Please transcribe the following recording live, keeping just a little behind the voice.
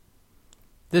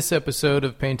This episode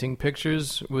of Painting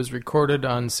Pictures was recorded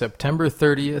on September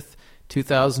 30th,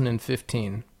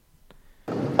 2015.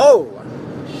 Oh,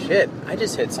 shit, I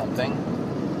just hit something.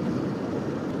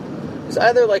 It's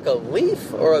either like a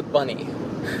leaf or a bunny.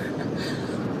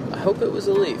 I hope it was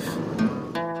a leaf.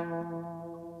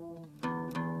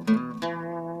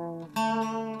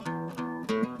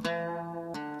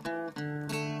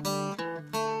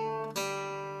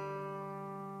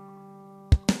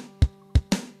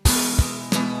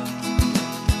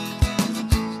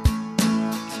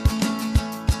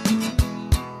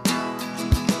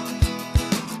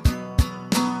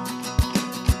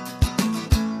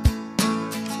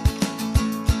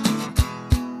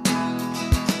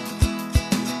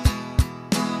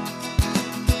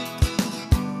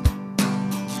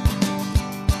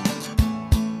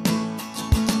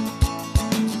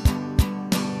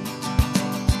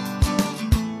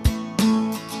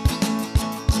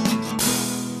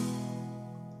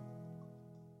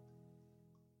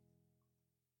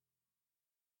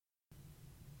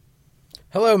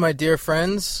 Hello, my dear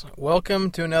friends.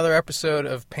 Welcome to another episode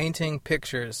of Painting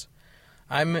Pictures.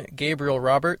 I'm Gabriel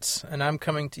Roberts, and I'm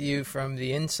coming to you from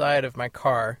the inside of my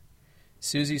car,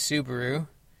 Susie Subaru,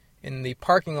 in the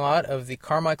parking lot of the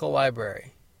Carmichael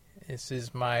Library. This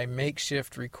is my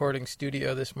makeshift recording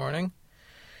studio this morning.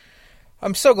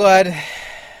 I'm so glad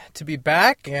to be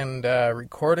back and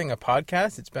recording a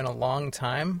podcast. It's been a long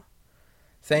time.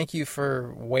 Thank you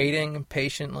for waiting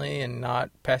patiently and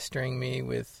not pestering me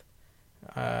with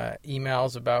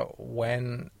emails about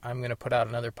when I'm going to put out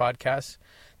another podcast.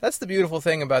 That's the beautiful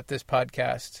thing about this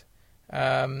podcast.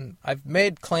 I've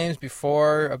made claims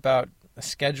before about a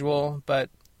schedule, but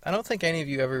I don't think any of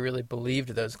you ever really believed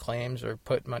those claims or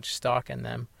put much stock in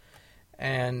them.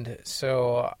 And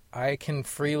so I can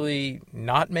freely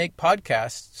not make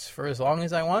podcasts for as long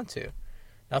as I want to.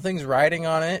 Nothing's riding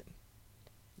on it.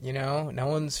 You know, no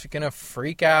one's going to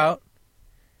freak out.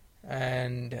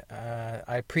 And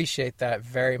I appreciate that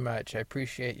very much. I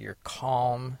appreciate your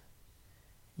calm,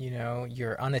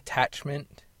 your unattachment.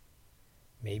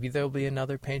 Maybe there'll be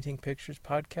another Painting Pictures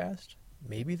podcast.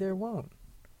 Maybe there won't.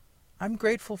 I'm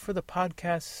grateful for the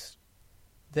podcasts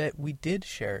that we did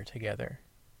share together.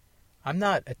 I'm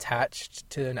not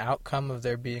attached to an outcome of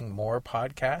there being more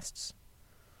podcasts.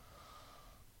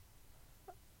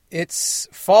 It's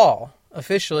fall,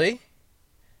 officially.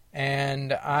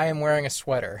 And I am wearing a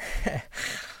sweater.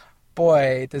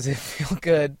 Boy, does it feel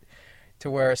good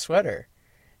to wear a sweater.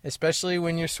 Especially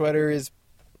when your sweater is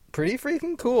pretty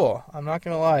freaking cool. I'm not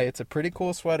going to lie. It's a pretty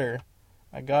cool sweater.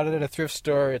 I got it at a thrift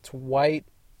store. It's white.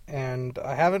 And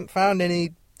I haven't found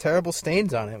any terrible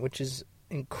stains on it, which is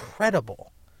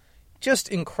incredible. Just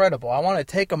incredible. I want to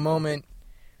take a moment.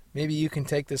 Maybe you can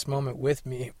take this moment with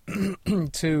me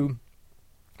to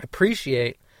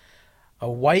appreciate a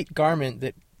white garment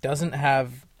that doesn't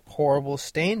have horrible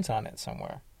stains on it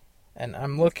somewhere. And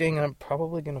I'm looking, and I'm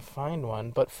probably going to find one.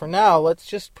 But for now, let's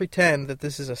just pretend that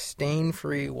this is a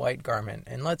stain-free white garment.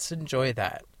 And let's enjoy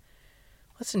that.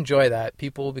 Let's enjoy that,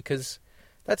 people, because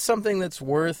that's something that's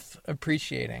worth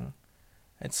appreciating.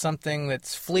 It's something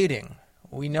that's fleeting.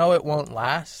 We know it won't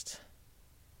last.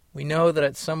 We know that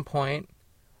at some point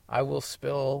I will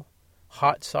spill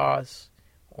hot sauce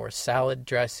or salad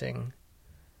dressing,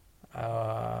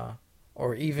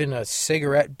 or even a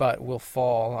cigarette butt will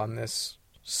fall on this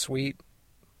sweet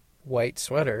white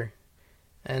sweater.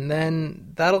 And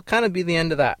then that'll kind of be the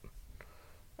end of that.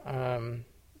 I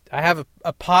have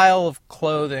a pile of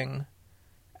clothing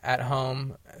at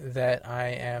home that I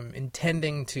am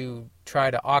intending to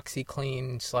try to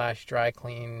OxyClean / dry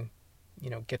clean,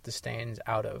 get the stains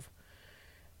out of.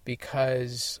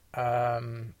 Because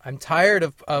I'm tired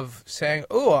of saying,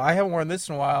 oh, I haven't worn this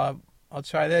in a while, I'll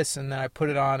try this, and then I put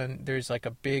it on, and there's like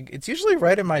a big... It's usually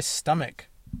right in my stomach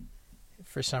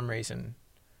for some reason.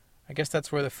 I guess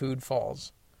that's where the food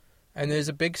falls. And there's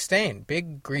a big stain,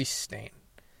 big grease stain.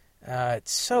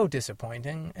 It's so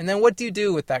disappointing. And then what do you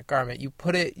do with that garment? You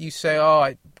put it... You say, oh,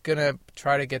 I'm going to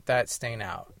try to get that stain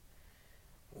out.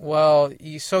 Well, what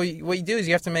you do is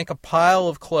you have to make a pile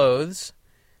of clothes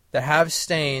that have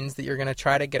stains that you're going to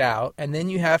try to get out, and then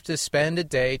you have to spend a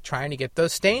day trying to get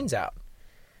those stains out.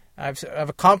 I've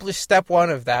accomplished step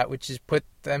 1 of that, which is put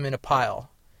them in a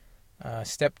pile.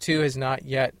 Step 2 has not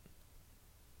yet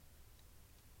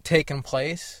taken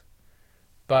place,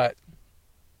 but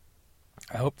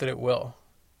I hope that it will.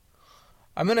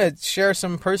 I'm going to share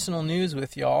some personal news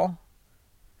with y'all.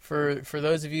 For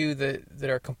those of you that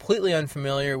are completely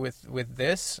unfamiliar with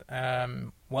this,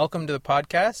 welcome to the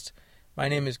podcast. My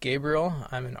name is Gabriel.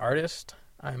 I'm an artist.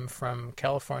 I'm from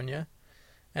California.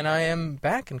 And I am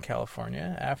back in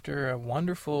California after a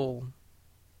wonderful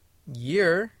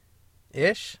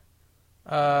year-ish.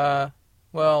 Well,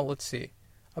 let's see.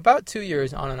 About 2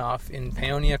 years on and off in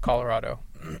Paonia, Colorado.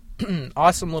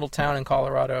 Awesome little town in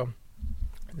Colorado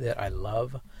that I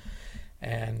love.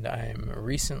 And I'm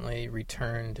recently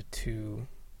returned to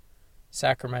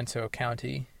Sacramento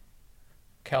County,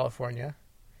 California.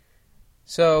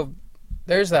 So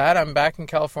there's that. I'm back in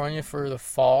California for the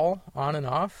fall, on and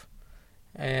off.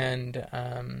 And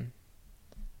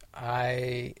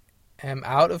I am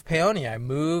out of Paonia. I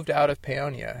moved out of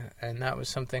Paonia. And that was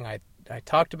something I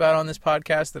talked about on this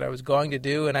podcast that I was going to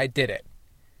do, and I did it.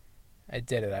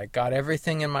 I got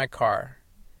everything in my car.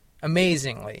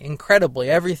 Amazingly, incredibly,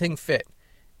 everything fit.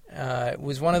 It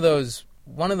was one of those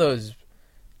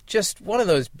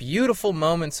beautiful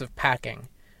moments of packing.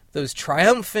 Those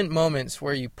triumphant moments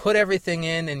where you put everything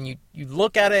in and you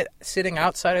look at it sitting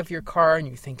outside of your car and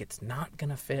you think it's not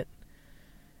going to fit.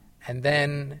 And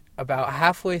then about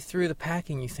halfway through the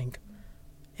packing, you think,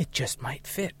 it just might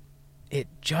fit. It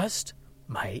just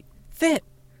might fit.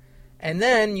 And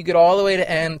then you get all the way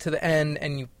to the end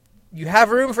and you have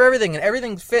room for everything and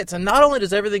everything fits. And not only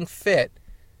does everything fit,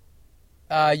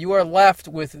 you are left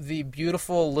with the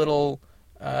beautiful little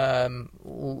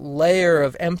layer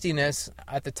of emptiness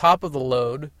at the top of the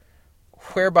load,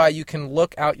 whereby you can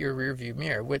look out your rearview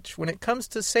mirror, which when it comes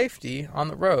to safety on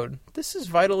the road, this is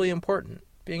vitally important,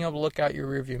 being able to look out your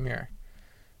rearview mirror.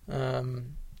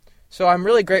 So I'm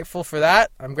really grateful for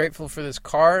that. I'm grateful for this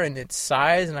car and its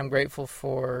size, and I'm grateful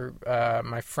for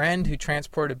my friend who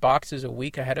transported boxes a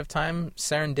week ahead of time,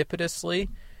 serendipitously.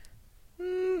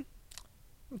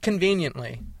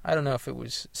 Conveniently. I don't know if it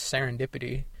was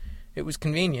serendipity. It was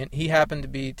convenient. He happened to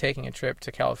be taking a trip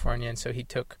to California, and so he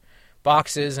took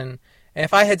boxes, and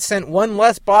if I had sent one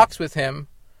less box with him,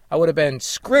 I would have been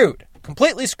screwed.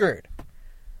 Completely screwed.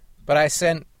 But I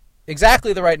sent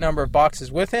exactly the right number of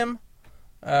boxes with him.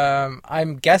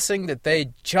 I'm guessing that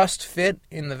they just fit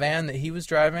in the van that he was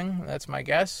driving. That's my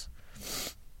guess.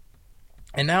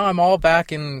 And now I'm all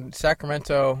back in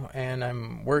Sacramento, and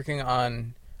I'm working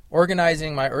on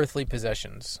organizing my earthly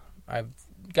possessions. I've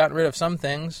gotten rid of some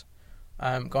things.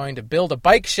 I'm going to build a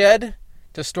bike shed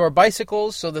to store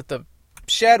bicycles so that the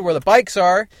shed where the bikes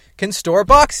are can store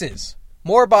boxes.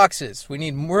 More boxes. We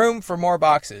need room for more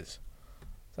boxes.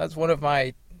 That's one of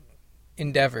my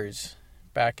endeavors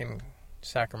back in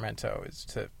Sacramento, is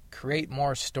to create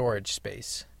more storage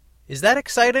space. Is that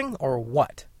exciting or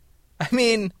what? I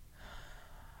mean,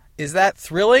 is that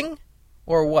thrilling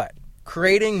or what?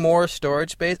 Creating more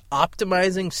storage space,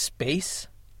 optimizing space.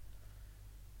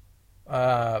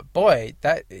 Boy,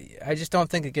 that I just don't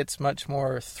think it gets much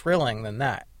more thrilling than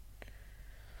that.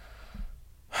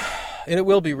 It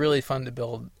will be really fun to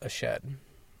build a shed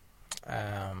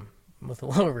with a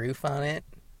little roof on it.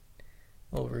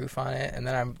 And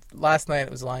then last night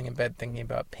I was lying in bed thinking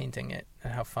about painting it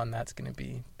and how fun that's going to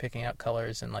be, picking out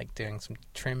colors and like doing some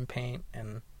trim paint,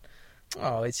 and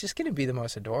it's just going to be the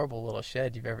most adorable little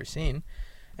shed you've ever seen.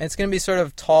 And it's going to be sort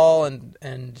of tall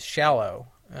and shallow.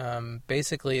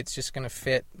 Basically, it's just going to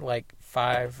fit like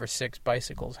 5 or 6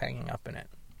 bicycles hanging up in it.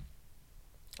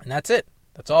 And that's it.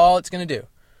 That's all it's going to do.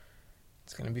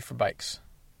 It's going to be for bikes.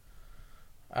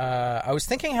 I was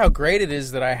thinking how great it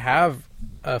is that I have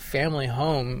a family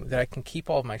home that I can keep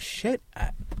all of my shit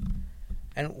at.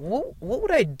 And what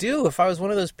would I do if I was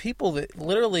one of those people that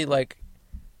literally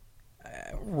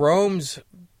roams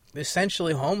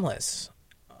essentially homeless,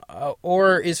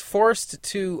 or is forced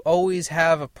to always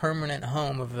have a permanent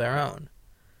home of their own?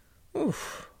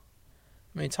 Oof.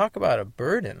 I mean, talk about a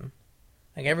burden.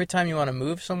 Like every time you want to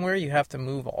move somewhere, you have to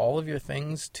move all of your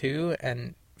things too,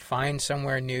 and find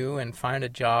somewhere new and find a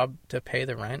job to pay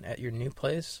the rent at your new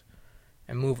place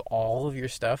and move all of your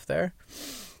stuff there.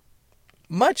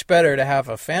 Much better to have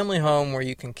a family home where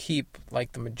you can keep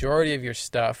like the majority of your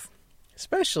stuff,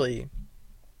 especially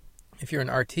if you're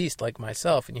an artiste like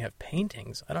myself and you have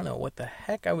paintings. I don't know what the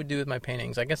heck I would do with my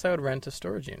paintings. I guess I would rent a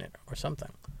storage unit or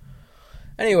something.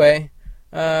 Anyway,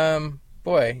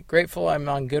 boy, grateful I'm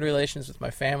on good relations with my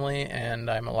family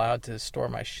and I'm allowed to store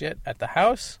my shit at the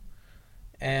house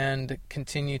and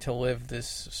continue to live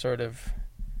this sort of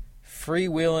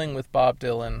freewheeling with Bob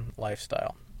Dylan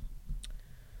lifestyle.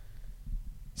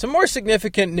 Some more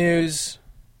significant news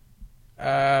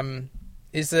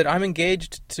is that I'm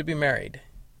engaged to be married.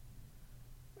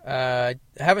 I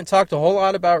haven't talked a whole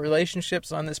lot about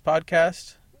relationships on this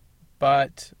podcast,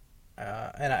 but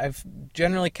and I've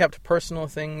generally kept personal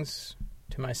things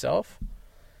to myself.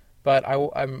 But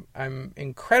I'm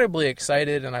incredibly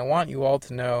excited, and I want you all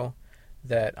to know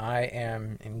that I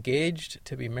am engaged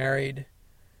to be married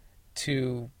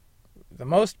to the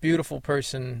most beautiful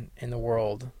person in the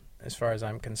world, as far as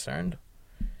I'm concerned.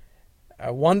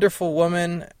 A wonderful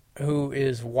woman who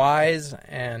is wise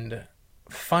and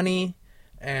funny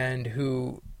and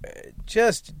who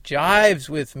just jives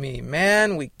with me.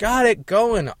 Man, we got it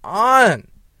going on.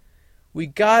 We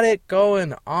got it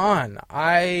going on.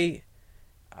 I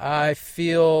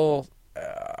feel,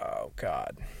 oh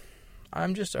God,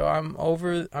 I'm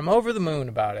over the moon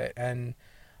about it, and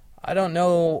I don't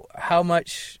know how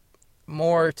much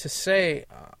more to say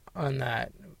on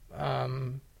that.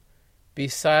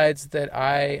 Besides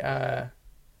that,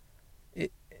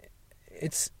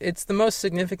 it's the most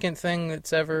significant thing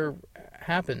that's ever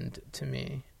happened to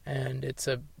me, and it's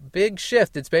a big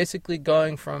shift. It's basically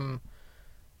going from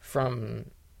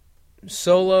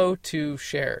solo to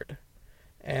shared,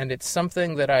 and it's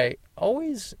something that I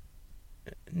always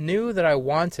knew that I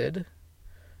wanted,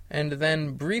 and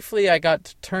then briefly I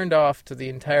got turned off to the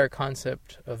entire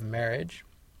concept of marriage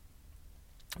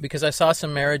because I saw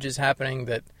some marriages happening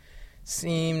that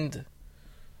seemed,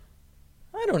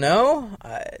 I don't know,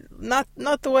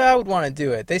 not the way I would want to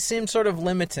do it. They seemed sort of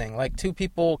limiting, like two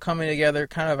people coming together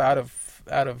kind of out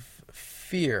of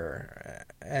fear,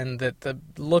 and that the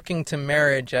looking to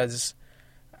marriage as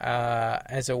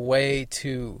a way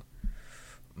to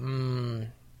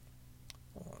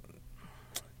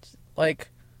like,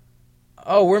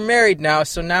 oh, we're married now,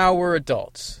 so now we're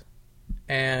adults,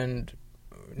 and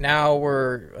now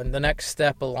we're the next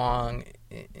step along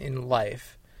in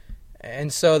life.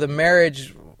 And so the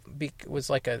marriage was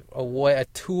like a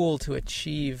tool to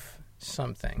achieve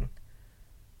something.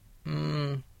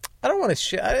 I don't want to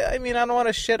shit. I mean, I don't want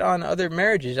to shit on other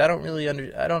marriages. I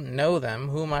don't know them.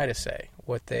 Who am I to say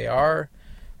what they are?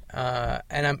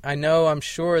 And I'm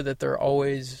sure that they're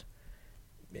always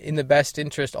in the best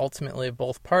interest, ultimately, of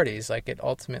both parties. Like, it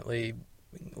ultimately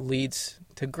leads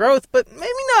to growth, but maybe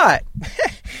not.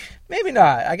 Maybe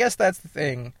not. I guess that's the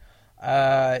thing.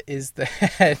 Is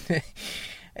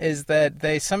that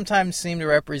they sometimes seem to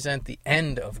represent the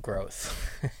end of growth.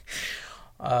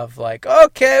 Of like,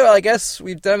 okay, well, I guess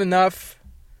we've done enough.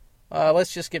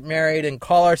 Let's just get married and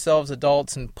call ourselves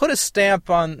adults and put a stamp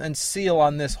on and seal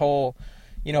on this whole,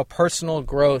 personal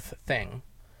growth thing.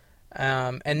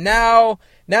 And now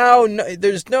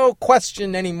there's no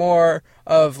question anymore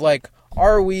of like,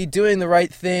 are we doing the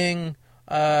right thing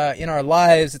in our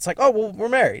lives? It's like, oh, well, we're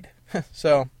married.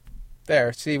 So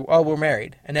there, see, oh, we're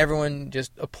married. And everyone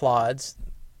just applauds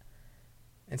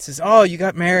and says, oh, you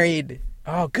got married.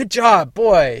 Oh, good job,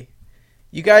 boy.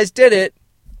 You guys did it.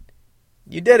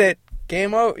 You did it.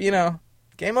 Game over,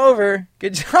 game over.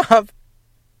 Good job.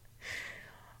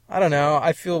 I don't know.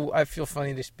 I feel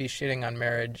funny to be shitting on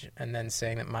marriage and then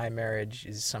saying that my marriage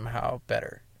is somehow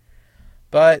better.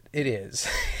 But it is.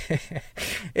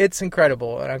 It's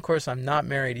incredible. And of course, I'm not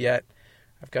married yet.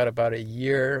 I've got about a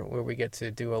year where we get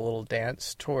to do a little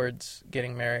dance towards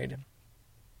getting married.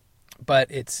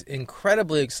 But it's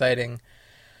incredibly exciting.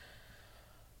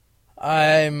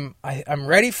 I'm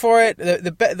ready for it.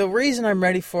 The reason I'm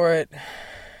ready for it,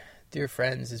 dear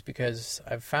friends, is because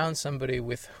I've found somebody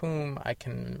with whom I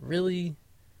can really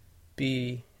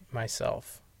be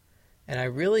myself. And I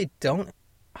really don't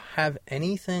have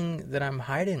anything that I'm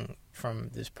hiding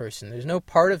from this person. There's no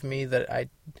part of me that I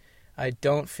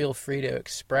don't feel free to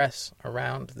express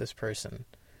around this person.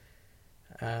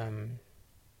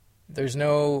 There's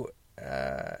no...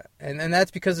 and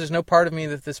that's because there's no part of me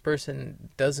that this person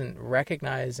doesn't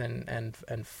recognize and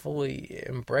fully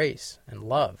embrace and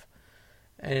love.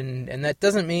 And that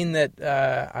doesn't mean that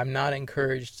I'm not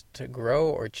encouraged to grow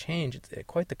or change. It's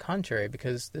quite the contrary,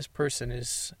 because this person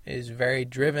is very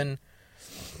driven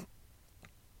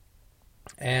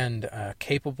and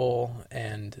capable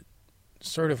and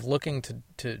sort of looking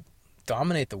to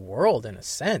dominate the world in a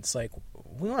sense. Like,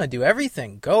 we want to do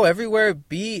everything, go everywhere,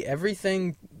 be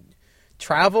everything,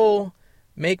 travel,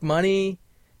 make money,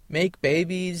 make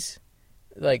babies,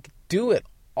 like, do it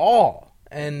all.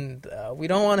 And we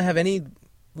don't want to have any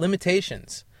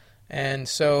limitations. And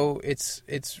so it's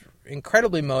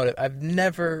incredibly motivated. I've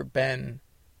never been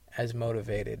as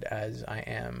motivated as I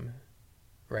am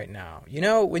right now.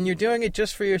 When you're doing it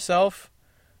just for yourself,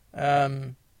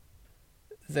 there's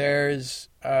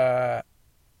you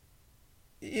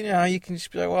can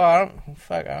just be like, well,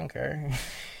 I don't care.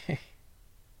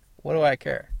 What do I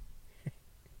care?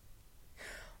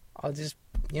 I'll just,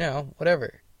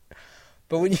 whatever.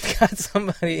 But when you got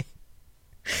somebody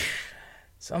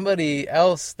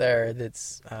else there that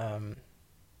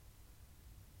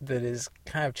is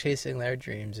kind of chasing their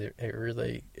dreams, it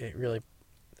really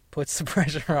puts the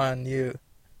pressure on you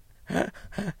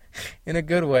in a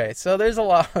good way. So there's a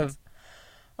lot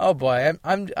Oh boy,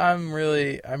 I'm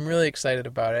really excited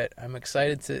about it. I'm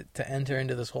excited to enter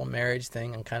into this whole marriage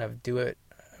thing and kind of do it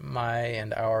my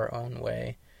and our own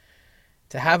way.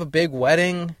 To have a big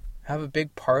wedding, have a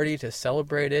big party to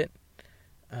celebrate it.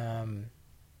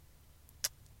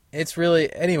 It's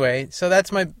really, anyway. So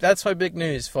that's my big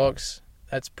news, folks.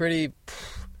 That's pretty.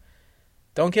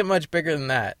 Don't get much bigger than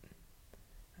that.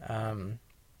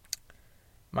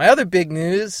 My other big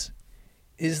news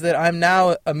is that I'm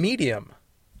now a medium.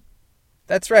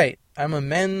 That's right, I'm a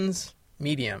men's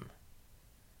medium.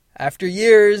 After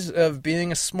years of being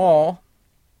a small,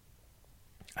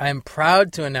 I am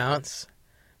proud to announce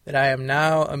that I am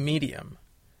now a medium.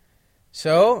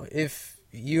 So, if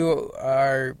you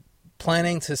are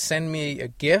planning to send me a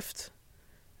gift,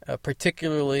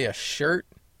 particularly a shirt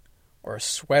or a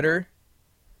sweater,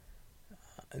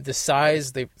 the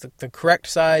size, the correct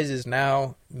size is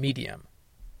now medium.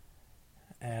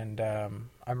 And I'm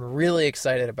really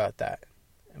excited about that.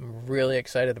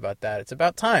 It's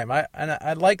about time.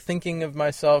 I like thinking of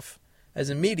myself as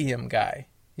a medium guy.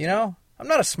 You know, I'm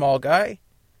not a small guy.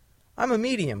 I'm a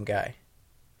medium guy.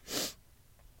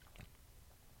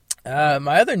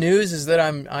 My other news is that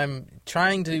I'm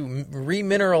trying to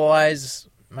remineralize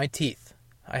my teeth.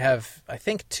 I have, I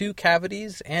think, 2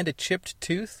 cavities and a chipped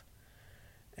tooth.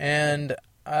 And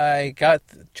I got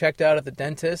checked out at the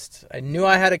dentist. I knew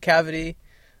I had a cavity.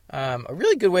 A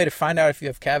really good way to find out if you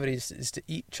have cavities is to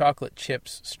eat chocolate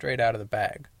chips straight out of the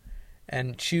bag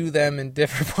and chew them in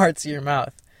different parts of your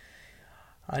mouth.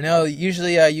 I know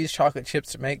usually I use chocolate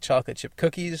chips to make chocolate chip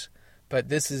cookies, but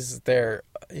this is their,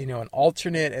 an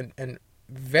alternate and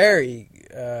very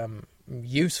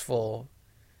useful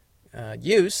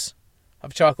use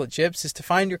of chocolate chips is to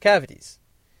find your cavities.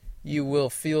 You will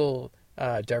feel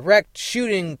direct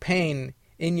shooting pain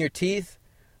in your teeth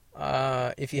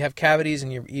if you have cavities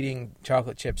and you're eating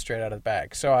chocolate chips straight out of the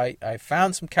bag. So I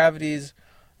found some cavities,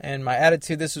 and my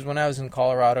attitude, this was when I was in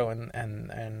Colorado,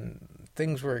 and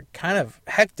things were kind of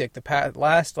hectic the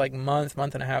last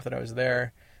month and a half that I was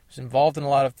there. I was involved in a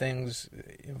lot of things,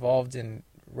 involved in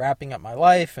wrapping up my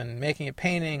life and making a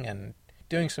painting and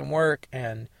doing some work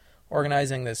and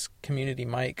organizing this community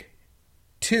mic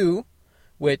 2,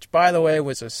 which, by the way,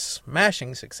 was a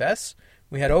smashing success.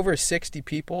 We had over 60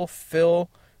 people fill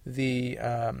the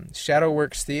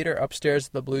Shadowworks Theater upstairs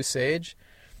at the Blue Sage.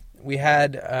 We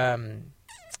had, I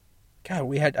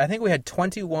think we had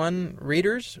 21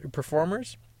 readers,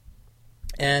 performers,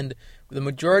 and the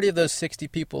majority of those 60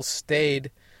 people stayed.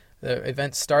 The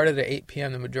event started at 8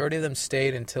 p.m. The majority of them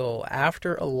stayed until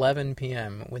after 11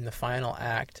 p.m. when the final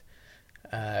act,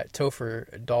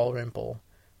 Topher Dalrymple,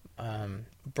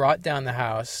 brought down the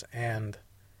house, and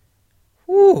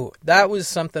that was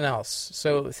something else.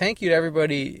 So thank you to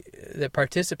everybody that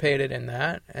participated in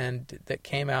that and that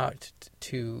came out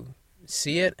to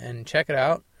see it and check it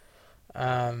out.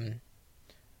 And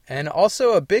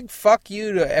also a big fuck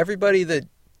you to everybody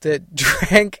that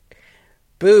drank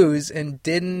booze and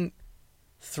didn't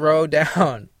throw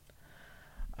down.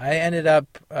 I ended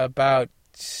up about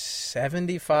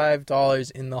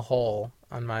 $75 in the hole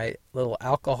on my little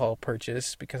alcohol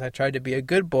purchase because I tried to be a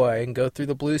good boy and go through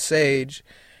the Blue Sage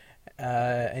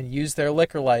and use their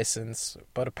liquor license.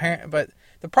 But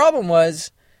the problem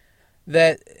was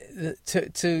that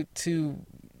to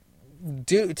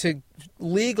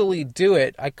legally do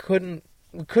it, we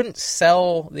couldn't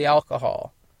sell the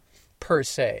alcohol per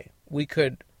se. We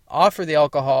could offer the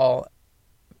alcohol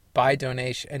by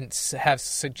donation and have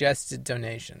suggested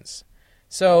donations.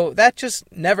 So that just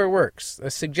never works.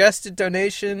 A suggested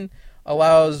donation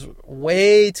allows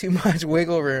way too much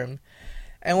wiggle room.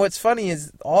 And what's funny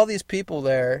is all these people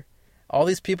there, all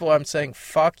these people I'm saying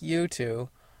fuck you to,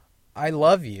 I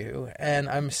love you, and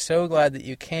I'm so glad that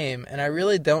you came. And I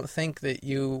really don't think that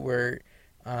you were,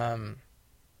 it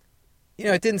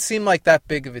didn't seem like that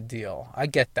big of a deal. I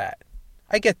get that.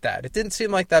 It didn't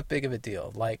seem like that big of a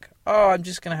deal. Like, I'm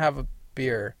just going to have a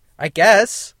beer, I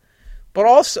guess. But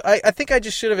also, I think I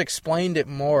just should have explained it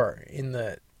more in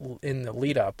the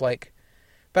lead up. But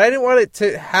I didn't want it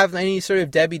to have any sort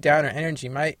of Debbie Downer energy.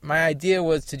 My idea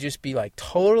was to just be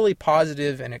totally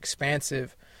positive and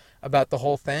expansive about the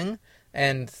whole thing,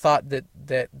 and thought that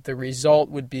the result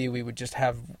would be we would just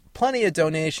have plenty of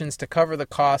donations to cover the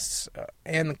costs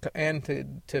and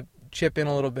to chip in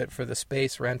a little bit for the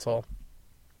space rental.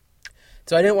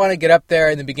 So I didn't want to get up there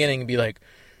in the beginning and be like,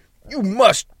 you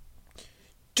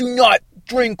do not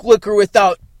drink liquor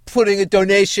without putting a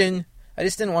donation. I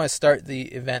just didn't want to start the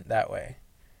event that way.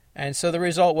 And so the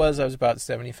result was I was about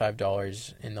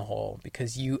 $75 in the hole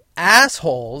because you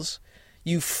assholes,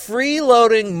 you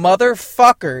freeloading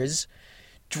motherfuckers,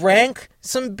 drank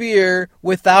some beer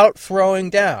without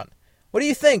throwing down. What do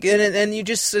you think? And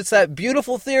it's that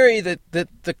beautiful theory that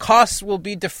the costs will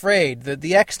be defrayed, that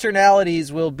the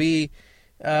externalities will be,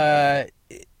 no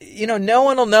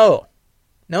one will know.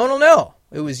 No one will know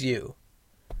it was you.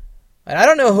 And I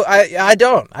don't know who, I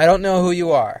don't know who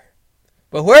you are.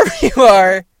 But whoever you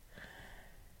are,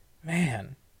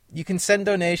 man, you can send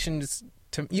donations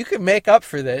you can make up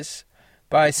for this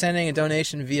by sending a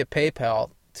donation via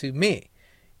PayPal to me.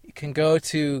 You can go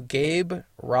to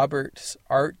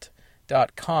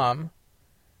GabeRobertsArt.com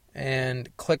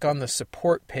and click on the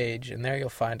support page, and there you'll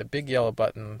find a big yellow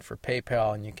button for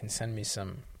PayPal, and you can send me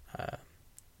some,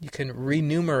 you can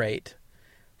remunerate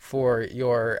for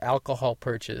your alcohol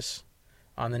purchase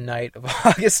on the night of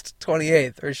August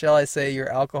 28th, or shall I say your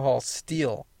alcohol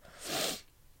steal.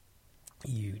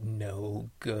 You no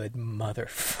good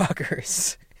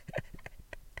motherfuckers.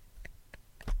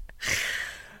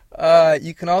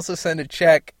 You can also send a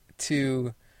check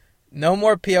to no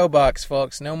more P.O. Box,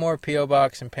 folks. No more P.O.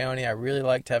 Box in Paonia. I really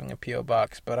liked having a P.O.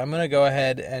 Box, but I'm going to go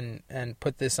ahead and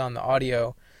put this on the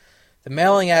audio. The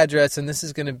mailing address, and this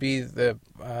is going to be the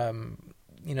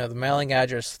mailing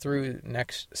address through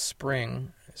next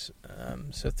spring.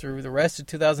 So through the rest of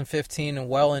 2015 and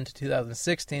well into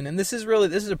 2016. And this is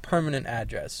a permanent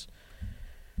address.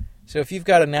 So if you've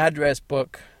got an address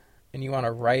book and you want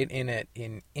to write in it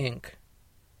in ink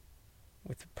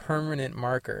with a permanent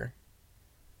marker,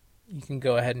 you can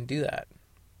go ahead and do that.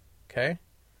 Okay?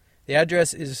 The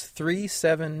address is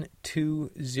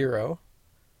 3720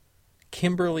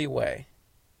 Kimberly Way.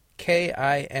 Kim.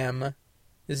 I'm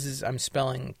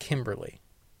spelling Kimberly.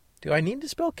 Do I need to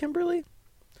spell Kimberly?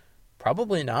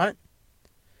 Probably not.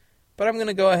 But I'm going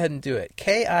to go ahead and do it.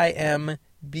 Kimberly.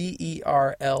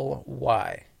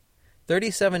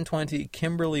 3720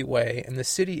 Kimberly Way, and the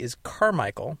city is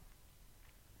Carmichael.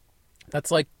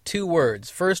 That's like two words.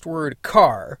 First word,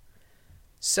 car.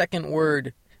 Second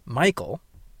word, Michael.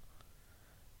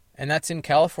 And that's in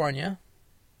California.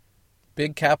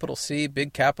 Big capital C,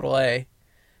 big capital A.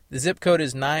 The zip code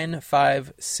is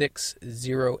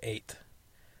 95608.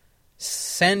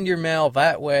 Send your mail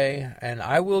that way, and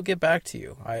I will get back to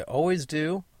you. I always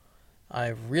do. I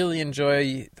really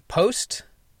enjoy the post,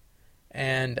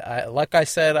 and like I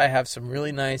said, I have some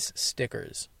really nice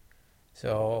stickers.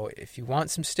 So if you want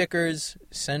some stickers,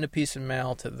 send a piece of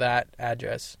mail to that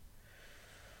address.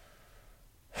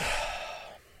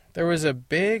 There was a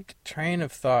big train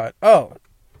of thought. Oh,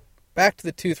 back to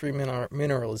the 2,3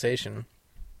 mineralization.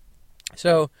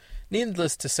 So,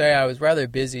 needless to say, I was rather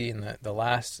busy in the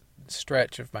last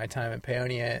stretch of my time in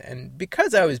Paonia, and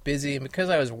because I was busy and because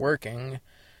I was working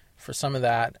for some of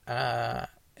that,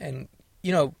 and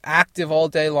active all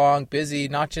day long, busy,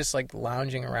 not just like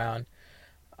lounging around,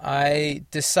 I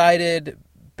decided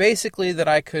basically that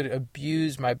I could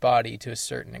abuse my body to a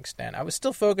certain extent. I was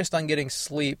still focused on getting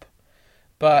sleep,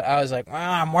 but I was like,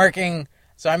 well, I'm working,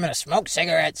 so I'm going to smoke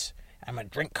cigarettes, I'm going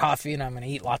to drink coffee, and I'm going to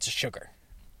eat lots of sugar.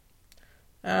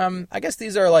 I guess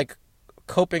these are like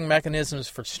coping mechanisms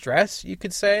for stress, you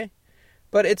could say.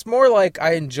 But it's more like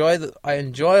I enjoy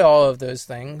all of those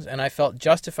things, and I felt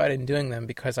justified in doing them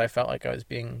because I felt like I was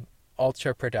being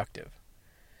ultra productive.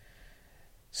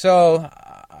 So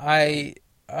I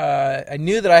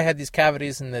knew that I had these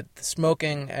cavities, and that the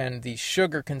smoking and the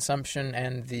sugar consumption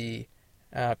and the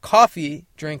coffee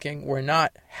drinking were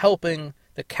not helping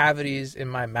the cavities in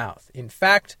my mouth. In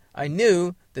fact, I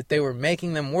knew that they were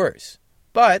making them worse.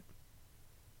 But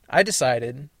I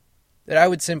decided that I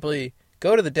would simply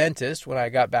go to the dentist when I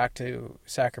got back to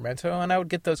Sacramento, and I would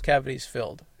get those cavities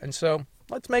filled. And so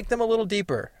let's make them a little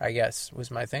deeper, I guess,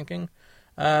 was my thinking.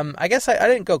 I guess I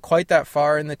didn't go quite that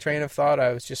far in the train of thought.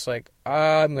 I was just like,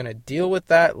 I'm going to deal with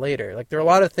that later. Like, there are a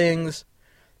lot of things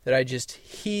that I just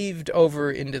heaved over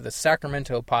into the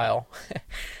Sacramento pile.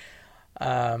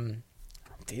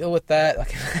 Deal with that.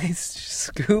 Like, I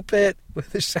scoop it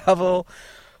with a shovel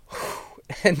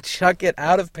and chuck it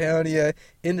out of Paonia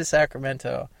into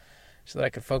Sacramento so that I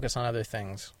could focus on other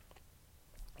things.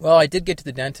 Well, I did get to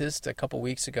the dentist a couple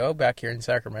weeks ago back here in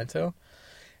Sacramento,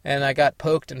 and I got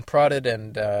poked and prodded,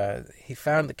 and he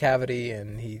found the cavity,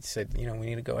 and he said, we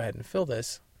need to go ahead and fill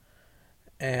this.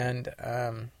 And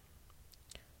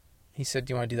he said,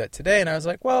 do you want to do that today? And I was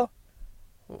like, well,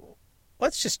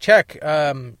 let's just check.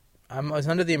 I was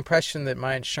under the impression that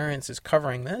my insurance is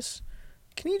covering this.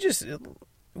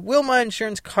 Will my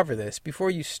insurance cover this before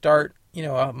you start,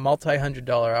 a multi-$100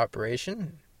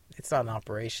 operation? It's not an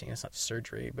operation, it's not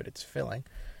surgery, but it's filling.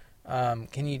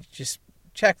 Can you just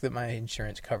check that my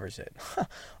insurance covers it?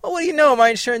 Well, what do you know? My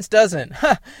insurance doesn't.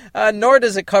 Nor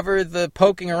does it cover the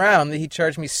poking around that he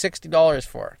charged me $60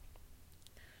 for.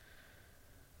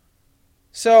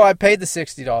 So I paid the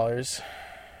 $60.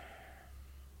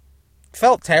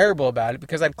 Felt terrible about it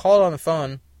because I'd called on the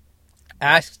phone,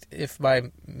 asked if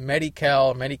my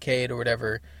Medi-Cal, Medicaid, or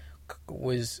whatever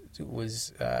was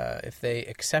if they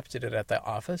accepted it at the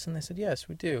office, and they said, yes,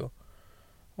 we do.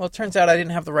 Well, it turns out I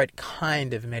didn't have the right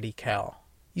kind of Medi-Cal.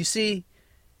 You see,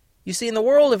 in the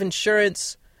world of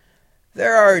insurance,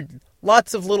 there are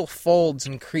lots of little folds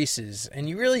and creases, and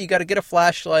you got to get a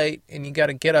flashlight, and you got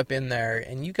to get up in there,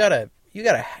 and you got to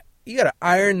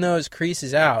iron those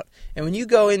creases out. And when you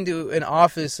go into an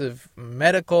office of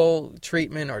medical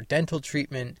treatment or dental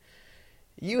treatment,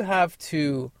 you have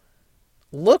to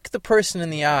look the person in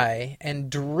the eye and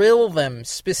drill them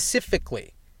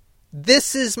specifically.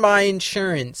 This is my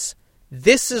insurance.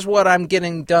 This is what I'm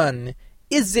getting done.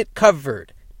 Is it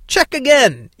covered? Check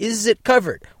again. Is it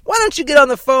covered? Why don't you get on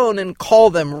the phone and call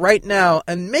them right now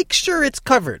and make sure it's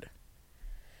covered?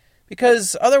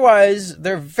 Because otherwise,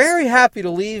 they're very happy to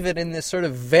leave it in this sort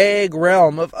of vague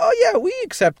realm of, oh yeah, we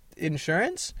accept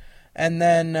insurance. And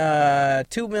then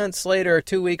 2 months later,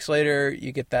 2 weeks later,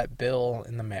 you get that bill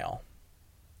in the mail.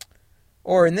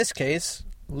 Or in this case,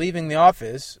 leaving the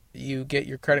office, you get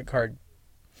your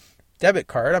debit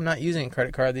card. I'm not using a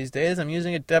credit card these days. I'm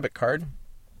using a debit card.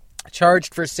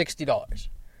 Charged for $60.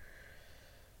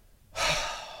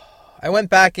 I went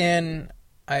back in.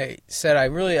 I said,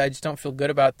 I just don't feel good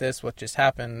about this, what just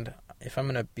happened. If I'm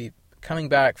going to be coming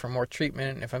back for more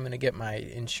treatment, if I'm going to get my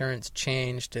insurance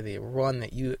changed to the one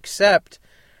that you accept,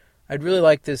 I'd really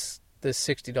like this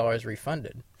 $60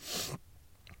 refunded.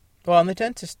 Well, and the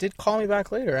dentist did call me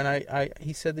back later, and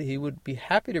he said that he would be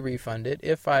happy to refund it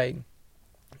if I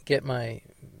get my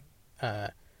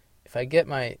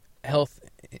health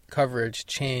coverage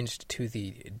changed to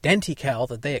the Denti-Cal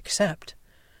that they accept,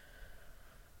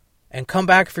 and come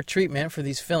back for treatment for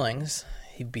these fillings.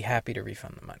 He'd be happy to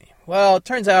refund the money. Well, it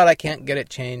turns out I can't get it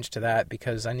changed to that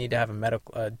because I need to have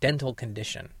a dental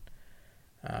condition.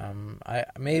 I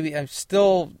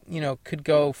still, could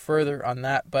go further on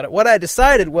that. But what I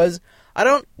decided was I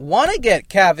don't want to get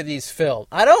cavities filled.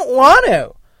 I don't want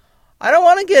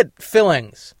to get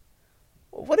fillings.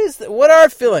 What are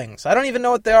fillings? I don't even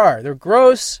know what they are. They're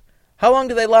gross. How long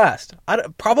do they last?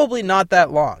 Probably not that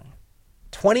long.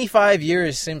 25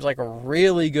 years seems like a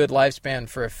really good lifespan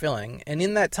for a filling. And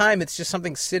in that time, it's just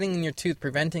something sitting in your tooth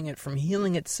preventing it from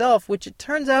healing itself, which it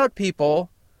turns out, people,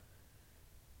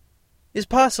 is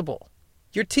possible.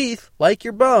 Your teeth, like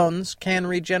your bones, can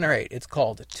regenerate. It's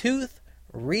called tooth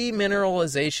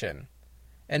remineralization.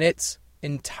 And it's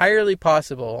entirely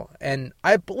possible. And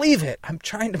I believe it. I'm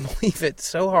trying to believe it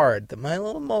so hard that my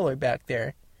little molar back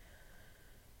there,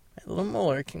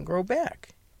 can grow back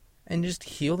and just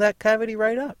heal that cavity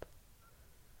right up.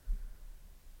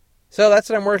 So that's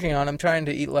what I'm working on. I'm trying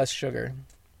to eat less sugar.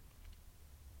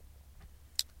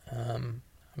 I'm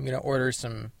going to order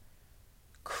some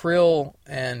krill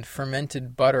and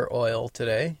fermented butter oil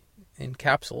today in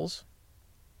capsules.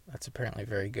 That's apparently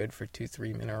very good for tooth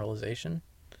remineralization.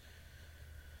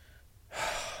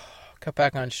 Cut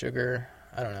back on sugar.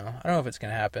 I don't know if it's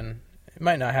going to happen. It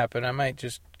might not happen. I might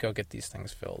just go get these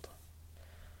things filled.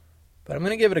 But I'm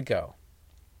going to give it a go.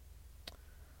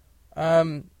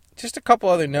 Just a couple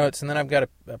other notes, and then I've got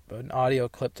an audio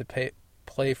clip to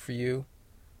play for you.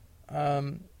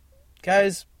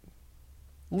 Guys,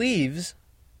 leaves,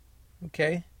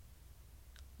 okay?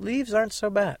 Leaves aren't so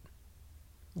bad.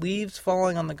 Leaves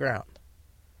falling on the ground.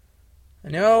 I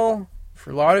know,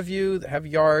 for a lot of you that have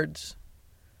yards,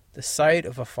 the sight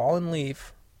of a fallen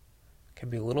leaf can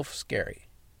be a little scary.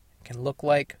 It can look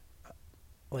like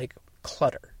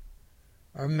clutter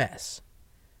or mess.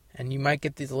 And you might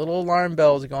get these little alarm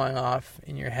bells going off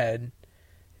in your head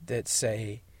that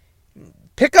say,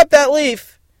 pick up that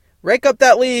leaf, rake up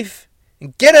that leaf,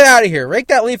 and get it out of here. Rake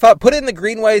that leaf up, put it in the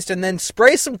green waste, and then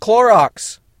spray some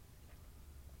Clorox.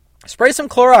 Spray some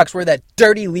Clorox where that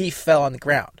dirty leaf fell on the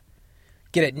ground.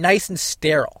 Get it nice and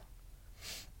sterile.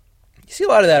 You see a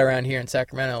lot of that around here in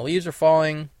Sacramento. Leaves are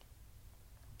falling.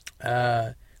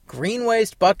 Green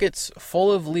waste buckets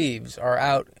full of leaves are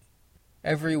out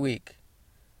every week.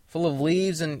 Full of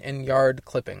leaves and yard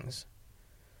clippings.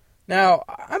 Now,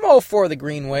 I'm all for the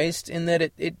green waste in that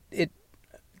it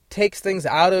takes things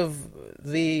out of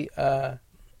the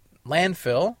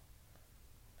landfill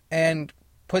and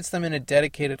puts them in a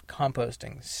dedicated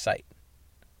composting site.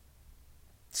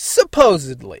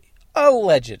 Supposedly.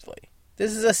 Allegedly.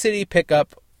 This is a city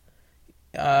pickup.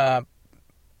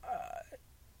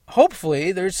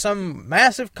 Hopefully, there's some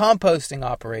massive composting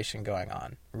operation going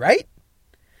on, right?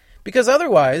 Because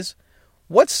otherwise,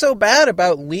 what's so bad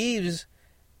about leaves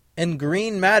and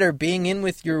green matter being in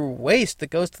with your waste that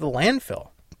goes to the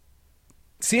landfill?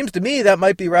 seems to me that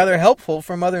might be rather helpful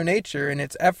for Mother Nature in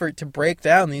its effort to break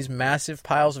down these massive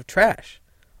piles of trash.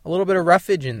 A little bit of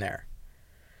roughage in there.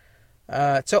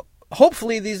 So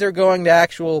hopefully these are going to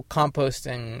actual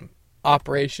composting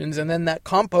operations, and then that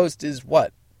compost is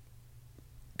what?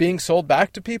 Being sold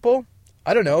back to people?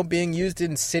 I don't know, being used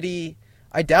in city...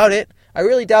 I doubt it. I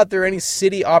really doubt there are any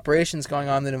city operations going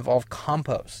on that involve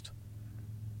compost.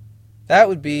 That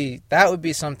would be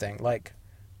something, like,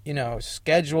 you know,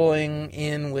 scheduling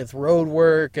in with road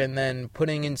work and then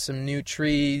putting in some new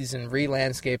trees and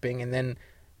re-landscaping, and then,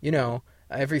 you know,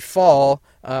 every fall,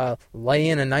 lay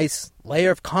in a nice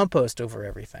layer of compost over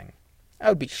everything. I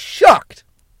would be shocked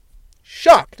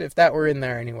if that were in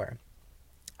there anywhere.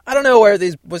 I don't know where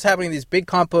what's happening in these big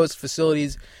compost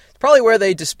facilities. It's probably where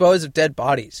they dispose of dead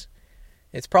bodies.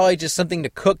 It's probably just something to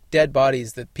cook dead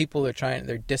bodies that people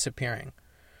they're disappearing.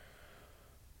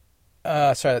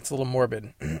 Sorry, that's a little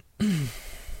morbid.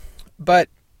 But,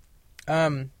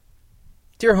 dear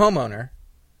homeowner,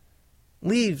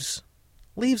 leaves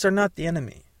are not the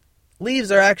enemy.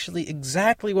 Leaves are actually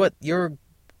exactly what your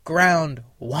ground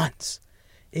wants.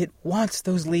 It wants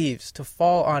those leaves to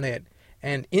fall on it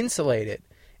and insulate it.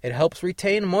 It helps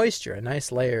retain moisture, a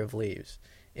nice layer of leaves.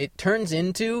 It turns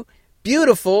into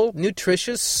beautiful,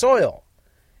 nutritious soil.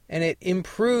 And it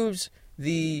improves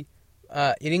it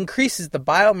increases the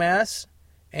biomass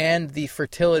and the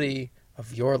fertility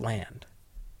of your land.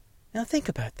 Now think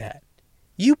about that.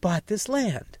 You bought this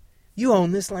land. You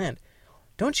own this land.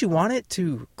 Don't you want it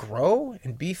to grow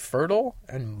and be fertile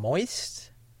and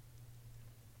moist?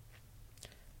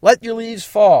 Let your leaves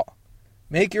fall.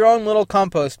 Make your own little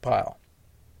compost pile.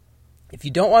 If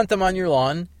you don't want them on your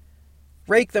lawn,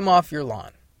 rake them off your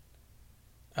lawn.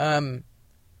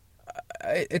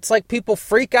 It's like people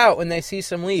freak out when they see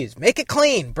some leaves. Make it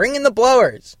clean. Bring in the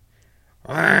blowers.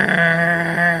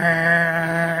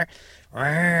 Yeah.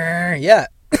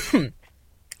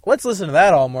 Let's listen to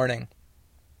that all morning.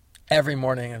 Every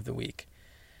morning of the week.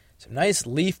 Some nice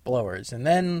leaf blowers. And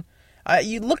then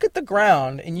you look at the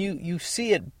ground and you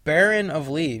see it barren of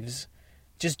leaves.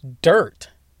 Just dirt.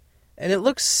 And it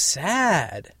looks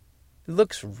sad. It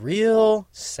looks real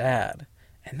sad.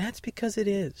 And that's because it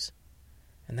is.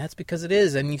 And that's because it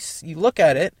is. And you look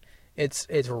at it, it's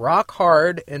rock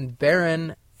hard and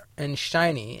barren and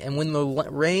shiny. And when the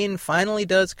rain finally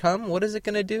does come, what is it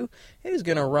going to do? It is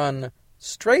going to run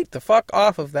straight the fuck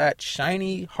off of that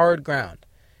shiny, hard ground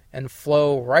and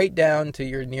flow right down to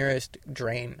your nearest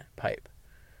drain pipe.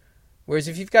 Whereas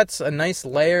if you've got a nice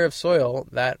layer of soil,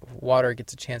 that water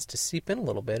gets a chance to seep in a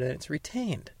little bit and it's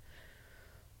retained.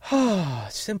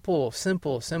 Simple,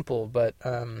 but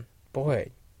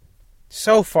boy,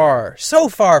 so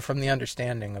far from the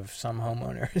understanding of some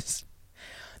homeowners.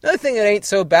 Another thing that ain't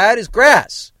so bad is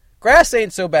grass. Grass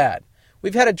ain't so bad.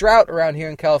 We've had a drought around here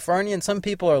in California, and some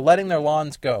people are letting their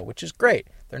lawns go, which is great.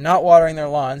 They're not watering their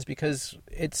lawns because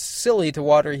it's silly to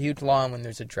water a huge lawn when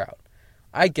there's a drought.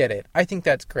 I get it. I think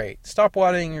that's great. Stop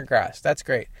watering your grass. That's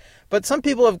great. But some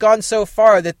people have gone so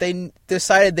far that they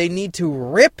decided they need to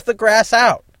rip the grass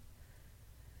out.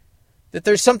 That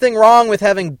there's something wrong with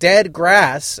having dead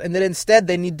grass, and that instead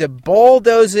they need to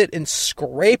bulldoze it and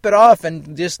scrape it off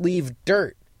and just leave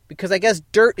dirt. Because I guess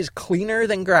dirt is cleaner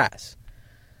than grass.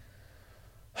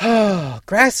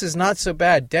 Grass is not so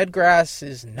bad. Dead grass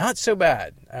is not so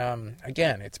bad.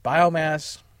 Again, it's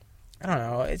biomass. I don't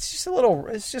know.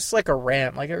 It's just like a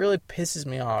rant. Like, it really pisses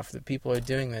me off that people are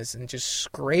doing this and just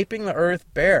scraping the earth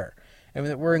bare. And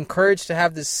that we're encouraged to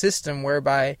have this system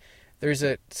whereby there's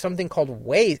something called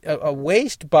a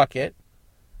waste bucket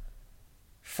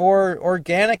for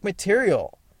organic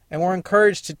material. And we're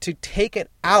encouraged to take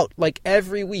it out, like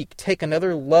every week, take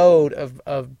another load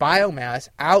of biomass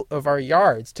out of our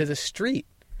yards to the street.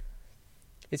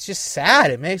 It's just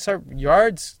sad. It makes our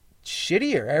yards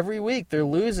shittier every week. They're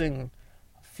losing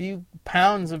a few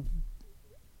pounds of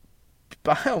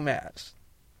biomass.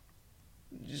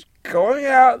 Just going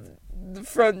out the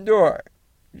front door.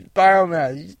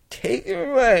 Biomass. Just take it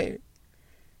away.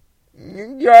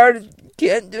 Your yard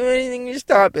can't do anything to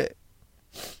stop it.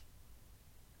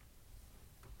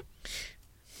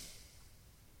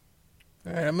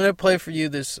 All right, I'm going to play for you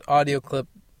this audio clip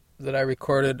that I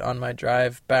recorded on my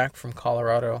drive back from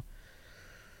Colorado.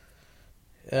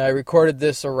 I recorded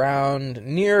this around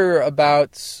near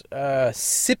about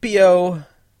Scipio,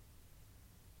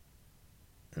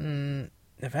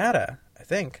 Nevada, I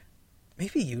think.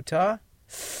 Maybe Utah.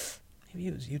 Maybe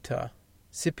it was Utah.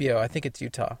 Scipio, I think it's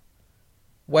Utah.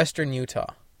 Western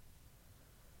Utah.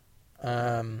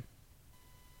 Here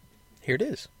it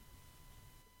is.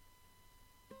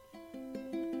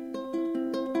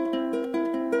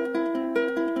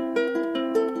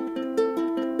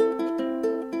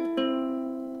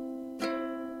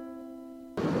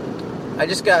 I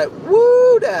just got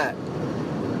wooed at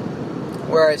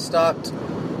where I stopped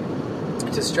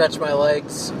to stretch my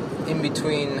legs in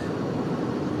between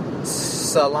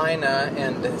Salina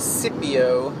and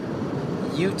Scipio,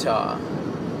 Utah.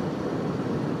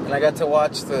 And I got to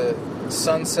watch the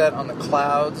sunset on the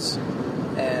clouds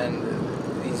and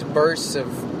these bursts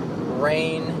of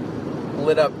rain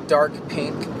lit up dark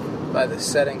pink by the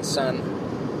setting sun.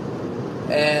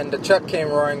 And a truck came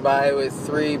roaring by with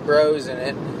 3 bros in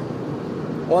it.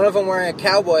 One of them wearing a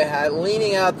cowboy hat,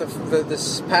 leaning out the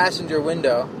passenger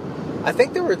window. I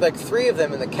think there were like 3 of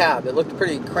them in the cab. It looked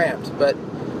pretty cramped, but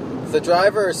the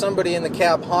driver or somebody in the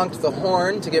cab honked the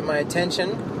horn to get my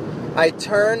attention. I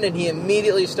turned and he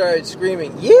immediately started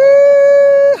screaming,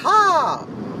 "Yee-haw!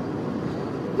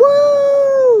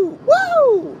 Woo!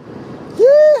 Woo!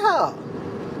 Yee-haw!"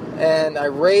 And I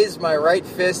raised my right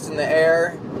fist in the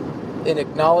air in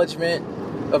acknowledgement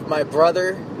of my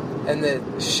brother and the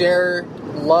shared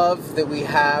love that we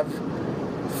have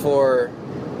for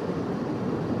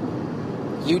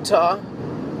Utah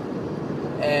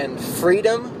and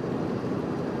freedom.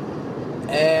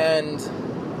 And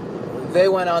they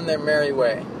went on their merry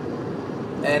way.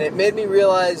 And it made me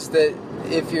realize that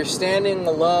if you're standing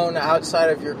alone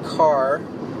outside of your car,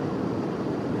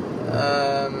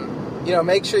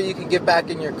 make sure you can get back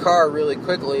in your car really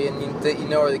quickly and that you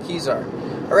know where the keys are.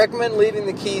 I recommend leaving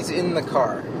the keys in the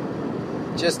car,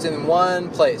 just in one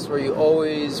place where you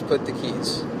always put the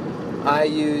keys. I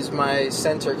use my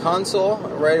center console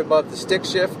right above the stick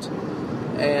shift,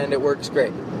 and it works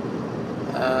great.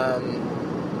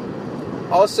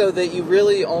 Also, that you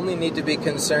really only need to be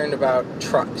concerned about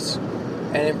trucks,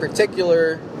 and in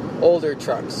particular, older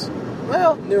trucks.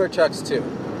 Well, newer trucks too.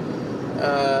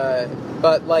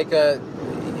 But like a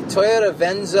Toyota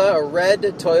Venza, a red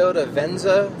Toyota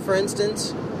Venza, for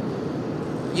instance,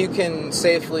 you can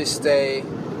safely stay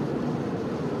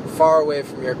far away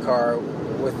from your car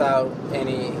without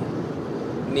any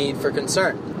need for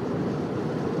concern.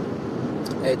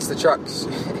 It's the trucks.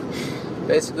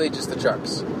 Basically just the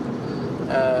trucks.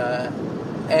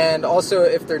 And also,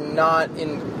 if they're not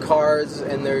in cars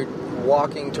and they're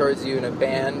walking towards you in a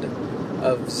band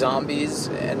of zombies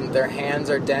and their hands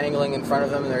are dangling in front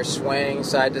of them and they're swaying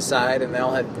side to side and they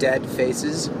all have dead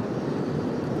faces,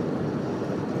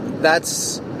 that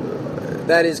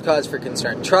is cause for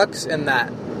concern. Trucks and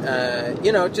that.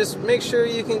 Just make sure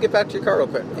you can get back to your car real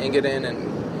quick and get in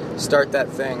and start that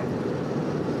thing.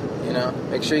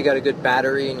 Make sure you got a good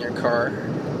battery in your car,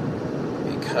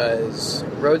 because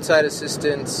roadside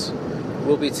assistance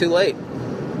will be too late.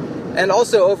 And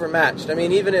also overmatched. I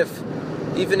mean, even if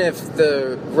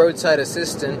the roadside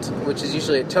assistant, which is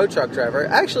usually a tow truck driver,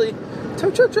 actually, tow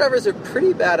truck drivers are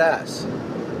pretty badass,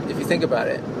 if you think about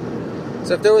it.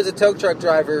 So if there was a tow truck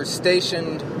driver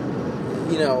stationed,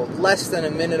 less than a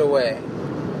minute away,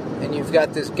 and you've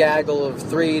got this gaggle of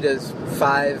 3 to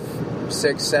 5,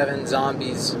 6, 7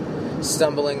 zombies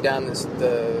stumbling down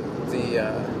the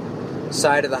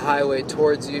side of the highway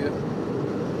towards you,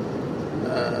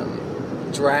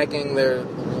 dragging their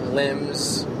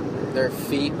limbs, their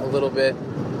feet a little bit,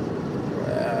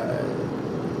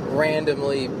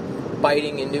 randomly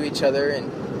biting into each other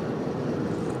and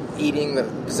eating the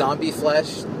zombie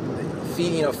flesh,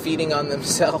 feeding on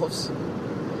themselves.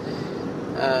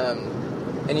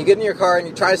 And you get in your car and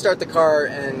you try to start the car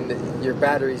and your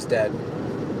battery's dead.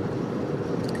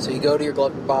 So you go to your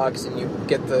glove box and you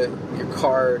get your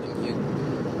card and you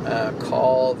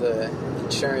call the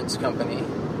insurance company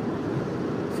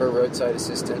for roadside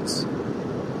assistance.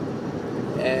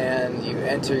 And you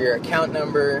enter your account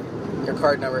number, your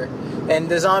card number, and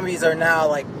the zombies are now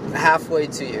like halfway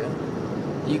to you.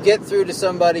 You get through to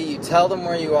somebody, you tell them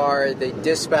where you are, they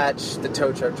dispatch the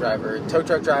tow truck driver. The tow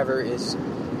truck driver is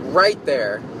right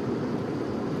there.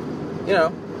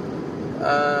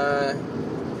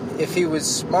 If he was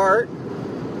smart,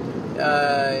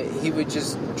 he would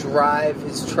just drive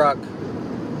his truck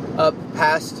up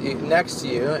past you, next to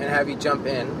you, and have you jump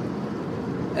in,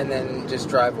 and then just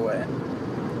drive away.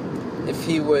 If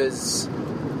he was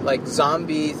like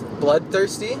zombie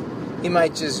bloodthirsty, he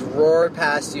might just roar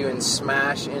past you and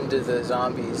smash into the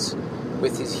zombies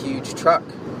with his huge truck.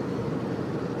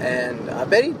 And I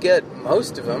bet he'd get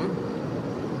most of them.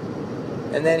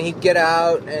 And then he'd get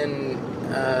out and,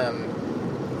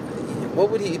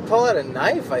 he'd pull out a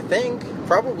knife, I think,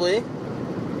 probably.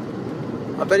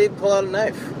 I bet he'd pull out a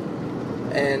knife.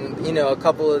 And, a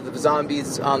couple of the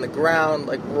zombies on the ground,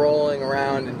 like rolling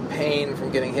around in pain from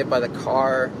getting hit by the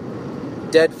car.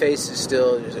 Dead faces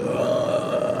still, just,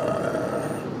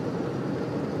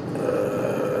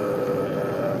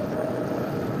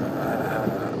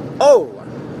 oh!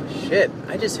 shit,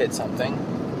 I just hit something.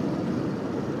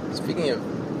 Speaking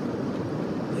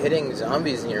of hitting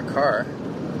zombies in your car,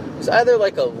 it was either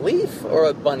like a leaf or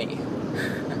a bunny.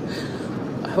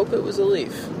 I hope it was a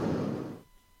leaf.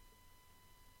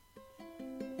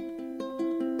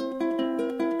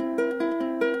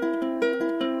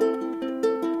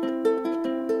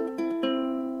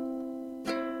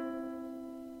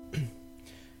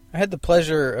 I had the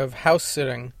pleasure of house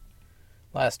sitting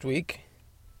last week.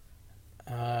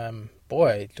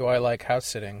 Boy, do I like house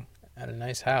sitting at a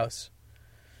nice house.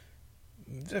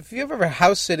 If you've ever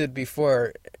house sitted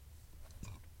before,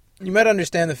 you might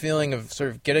understand the feeling of sort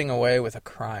of getting away with a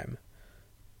crime.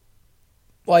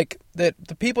 Like, that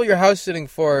the people you're house sitting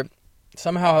for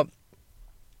somehow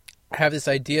have this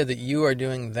idea that you are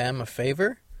doing them a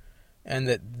favor and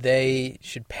that they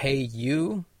should pay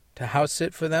you to house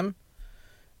sit for them.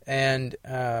 And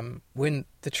when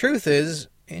the truth is,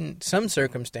 in some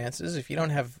circumstances, if you don't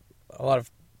have a lot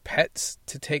of pets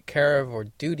to take care of or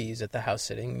duties at the house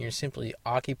sitting, you're simply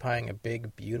occupying a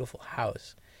big, beautiful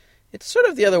house. It's sort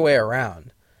of the other way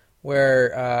around,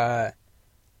 where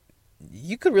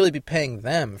you could really be paying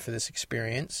them for this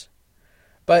experience.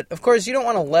 But, of course, you don't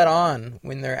want to let on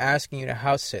when they're asking you to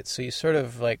house sit, so you sort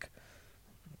of, like,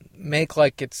 make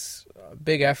like it's a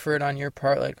big effort on your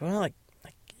part, like, well, like,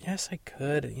 yes, I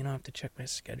could. I have to check my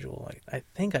schedule. I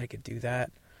think I could do that.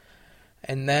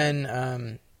 And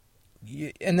then,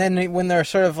 when they're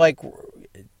sort of like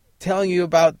telling you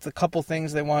about the couple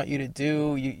things they want you to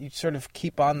do, you sort of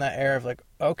keep on that air of like,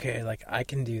 okay, like I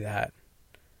can do that.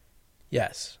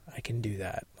 Yes, I can do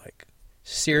that. Like,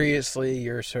 seriously,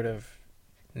 you're sort of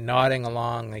nodding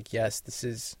along, like, yes, this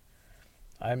is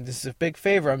a big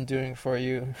favor I'm doing for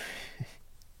you.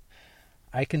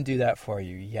 I can do that for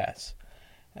you. Yes.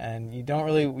 And you don't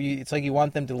really, it's like you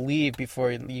want them to leave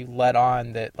before you let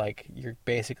on that, like, you're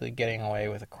basically getting away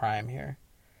with a crime here.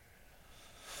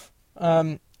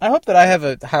 I hope that I have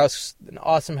an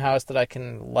awesome house that I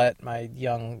can let my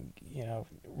young,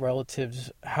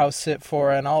 relatives house sit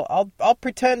for, and I'll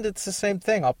pretend it's the same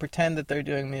thing. I'll pretend that they're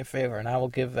doing me a favor, and I will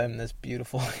give them this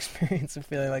beautiful experience of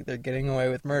feeling like they're getting away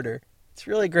with murder. It's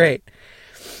really great.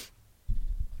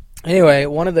 Anyway,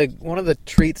 one of the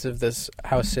treats of this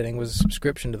house sitting was a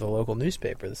subscription to the local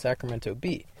newspaper, the Sacramento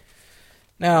Bee.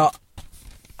 Now,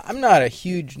 I'm not a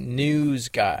huge news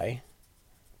guy,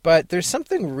 but there's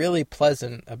something really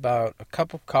pleasant about a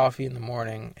cup of coffee in the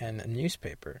morning and a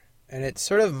newspaper. And it's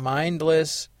sort of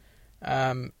mindless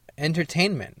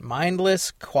entertainment. Mindless,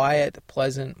 quiet,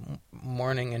 pleasant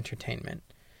morning entertainment.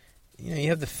 You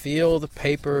have the feel of the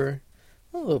paper,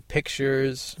 little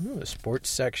pictures, the sports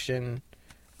section.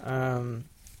 And,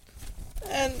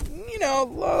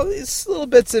 it's little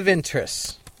bits of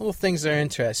interest, little things that are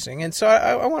interesting. And so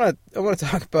I want to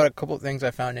talk about a couple of things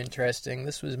I found interesting.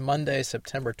 This was Monday,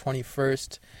 September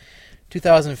 21st,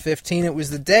 2015. It was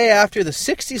the day after the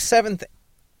 67th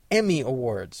Emmy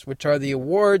Awards, which are the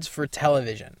awards for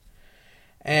television.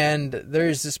 And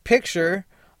there's this picture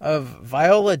of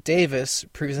Viola Davis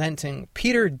presenting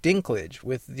Peter Dinklage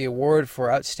with the award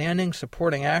for Outstanding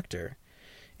Supporting Actor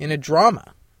in a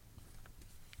drama.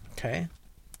 Okay,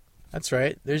 that's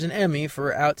right. There's an Emmy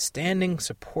for Outstanding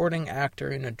Supporting Actor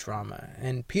in a Drama,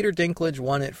 and Peter Dinklage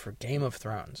won it for Game of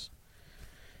Thrones.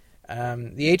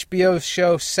 The HBO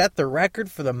show set the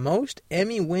record for the most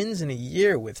Emmy wins in a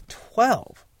year with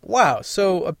 12. Wow,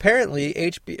 so apparently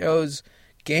HBO's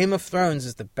Game of Thrones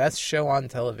is the best show on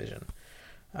television.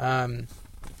 The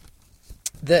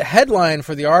headline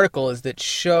for the article is that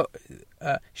show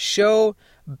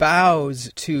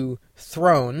bows to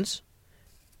thrones,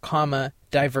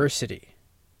 diversity.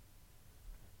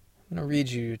 I'm going to read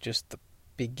you just the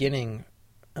beginning,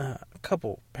 a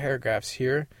couple paragraphs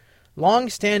here.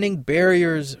 Long-standing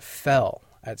barriers fell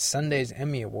at Sunday's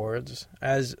Emmy Awards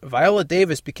as Viola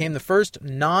Davis became the first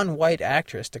non-white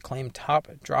actress to claim top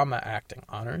drama acting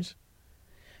honors.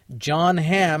 Jon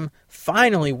Hamm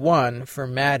finally won for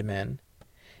Mad Men,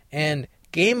 and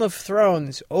Game of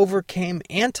Thrones overcame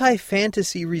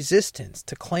anti-fantasy resistance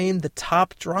to claim the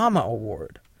top drama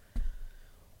award.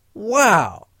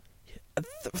 Wow.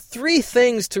 Three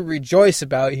things to rejoice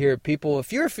about here, people.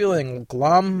 If you're feeling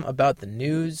glum about the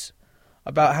news,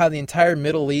 about how the entire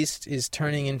Middle East is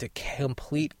turning into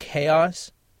complete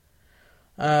chaos,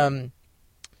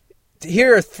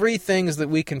 here are three things that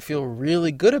we can feel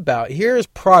really good about. Here is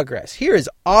progress. Here is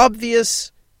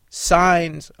obvious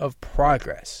signs of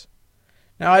progress.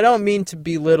 Now, I don't mean to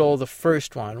belittle the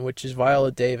first one, which is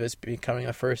Viola Davis becoming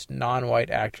the first non-white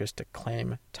actress to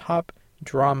claim top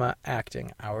drama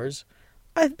acting hours.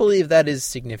 I believe that is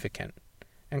significant.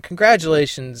 And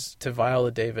congratulations to Viola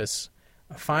Davis,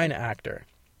 a fine actor.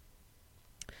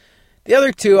 The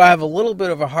other two I have a little bit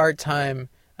of a hard time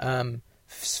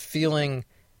feeling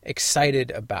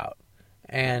excited about.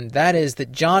 And that is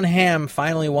that Jon Hamm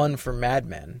finally won for Mad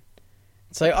Men.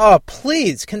 It's like, oh,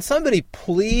 please, can somebody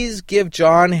please give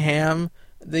Jon Hamm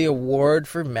the award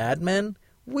for Mad Men?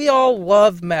 We all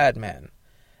love Mad Men.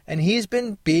 And he's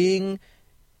been being,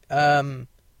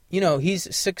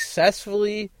 he's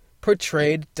successfully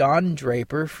portrayed Don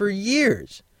Draper for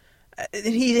years.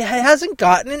 He hasn't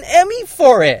gotten an Emmy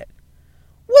for it.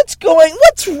 What's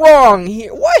wrong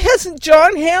here? Why hasn't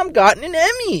Jon Hamm gotten an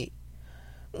Emmy?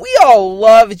 We all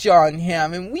love Jon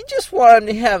Hamm, and we just want him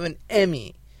to have an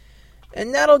Emmy.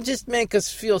 And that'll just make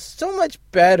us feel so much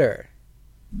better.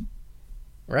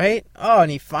 Right? Oh,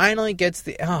 and he finally gets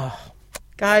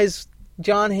guys,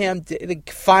 Jon Hamm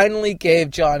finally gave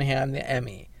Jon Hamm the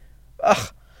Emmy.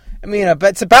 Ugh. I mean,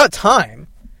 it's about time.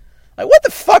 Like, what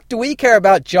the fuck do we care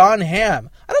about Jon Hamm?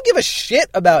 I don't give a shit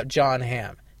about Jon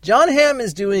Hamm. Jon Hamm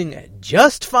is doing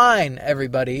just fine,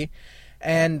 everybody.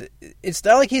 And it's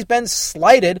not like he's been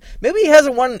slighted. Maybe he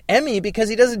hasn't won an Emmy because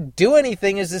he doesn't do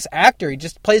anything as this actor. He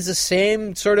just plays the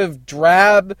same sort of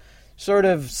drab, sort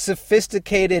of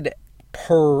sophisticated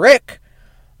prick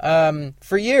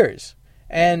for years.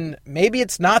 And maybe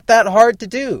it's not that hard to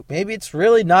do. Maybe it's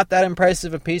really not that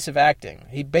impressive a piece of acting.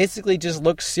 He basically just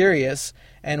looks serious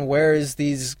and wears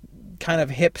these kind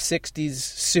of hip 60s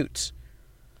suits.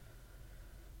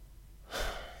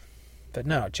 But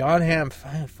no, Jon Hamm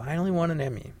finally won an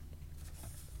Emmy.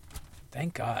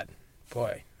 Thank God.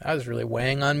 Boy, that was really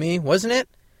weighing on me, wasn't it?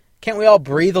 Can't we all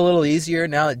breathe a little easier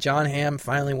now that Jon Hamm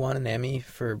finally won an Emmy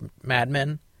for Mad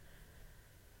Men?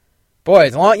 Boy,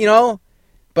 it's long,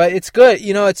 but it's good.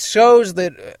 It shows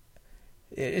that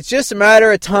it's just a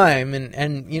matter of time.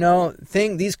 And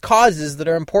these causes that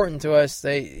are important to us,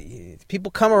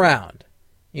 people come around.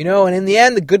 And in the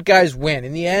end, the good guys win.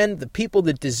 In the end, the people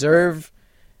that deserve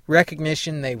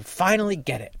recognition, they finally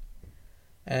get it.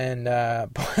 And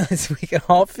we can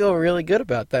all feel really good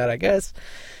about that, I guess.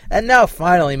 And now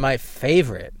finally, my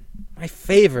favorite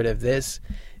of this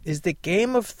is that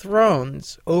Game of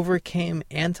Thrones overcame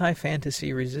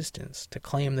anti-fantasy resistance to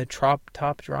claim the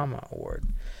top drama award.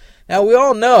 Now, we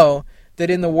all know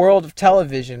that in the world of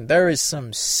television, there is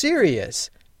some serious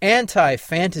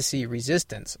anti-fantasy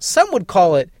resistance. Some would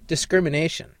call it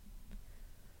discrimination.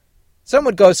 Some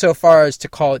would go so far as to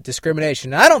call it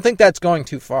discrimination. I don't think that's going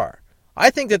too far. I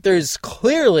think that there's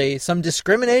clearly some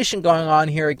discrimination going on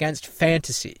here against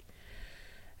fantasy.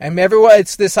 And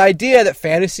it's this idea that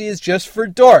fantasy is just for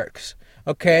dorks.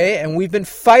 Okay? And we've been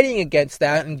fighting against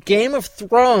that. And Game of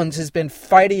Thrones has been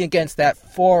fighting against that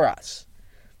for us.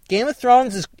 Game of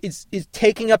Thrones is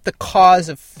taking up the cause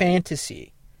of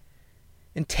fantasy.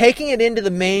 And taking it into the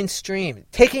mainstream.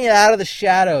 Taking it out of the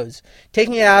shadows.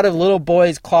 Taking it out of little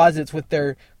boys' closets with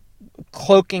their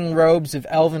cloaking robes of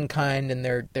elvenkind and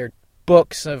their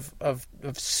books of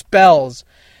spells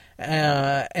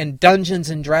and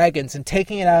Dungeons and Dragons, and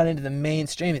taking it out into the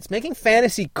mainstream. It's making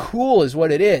fantasy cool is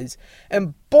what it is.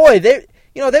 And boy,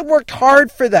 they've worked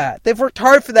hard for that. They've worked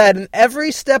hard for that, and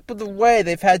every step of the way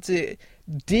they've had to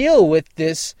deal with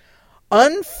this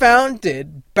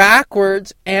unfounded,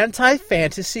 backwards,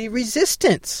 anti-fantasy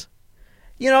resistance.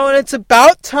 And it's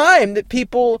about time that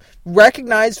people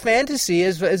recognize fantasy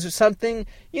as something,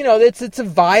 it's a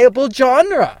viable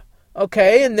genre.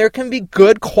 Okay, and there can be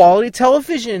good quality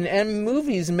television and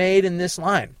movies made in this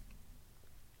line.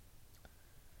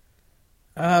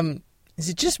 Is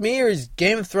it just me, or has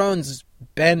Game of Thrones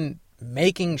been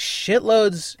making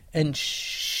shitloads and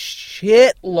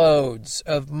shitloads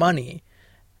of money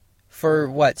for,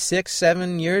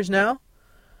 6-7 years now?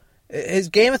 Is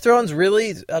Game of Thrones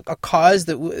really a cause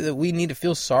that we need to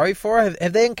feel sorry for?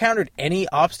 Have they encountered any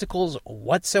obstacles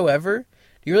whatsoever?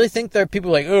 Do you really think there are people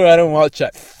like, oh, I don't watch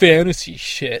that fantasy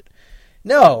shit?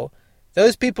 No.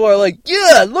 Those people are like,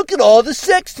 yeah, look at all the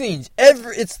sex scenes.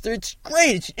 It's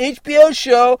great. It's an HBO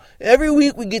show. Every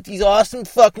week we get these awesome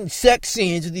fucking sex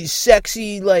scenes with these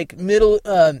sexy,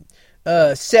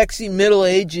 sexy Middle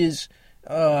Ages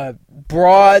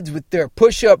broads with their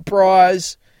push-up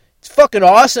bras. It's fucking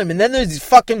awesome. And then there's these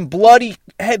fucking bloody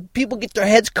people get their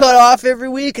heads cut off every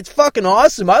week. It's fucking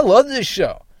awesome. I love this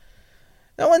show.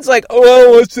 No one's like,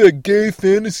 oh, what's that gay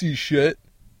fantasy shit?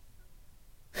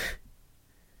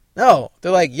 No,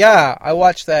 they're like, yeah, I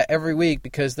watch that every week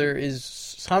because there is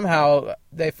somehow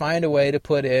they find a way to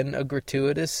put in a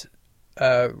gratuitous,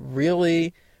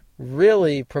 really,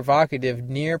 really provocative,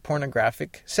 near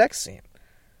pornographic sex scene.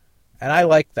 And I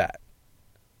like that.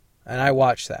 And I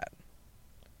watch that.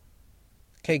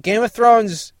 Okay, Game of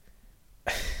Thrones,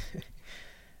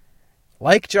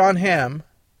 like Jon Hamm,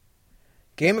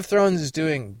 Game of Thrones is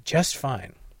doing just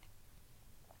fine.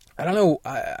 I don't know.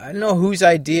 I don't know whose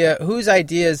idea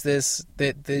is this,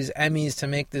 that these Emmys, to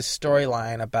make this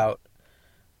storyline about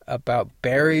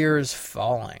barriers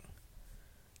falling.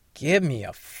 Give me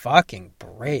a fucking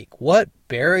break. What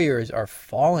barriers are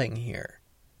falling here?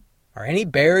 Are any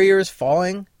barriers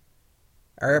falling?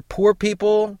 Are poor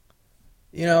people,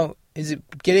 is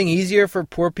it getting easier for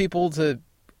poor people to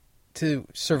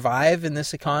survive in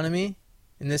this economy,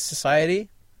 in this society?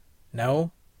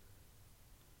 No.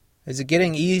 Is it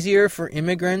getting easier for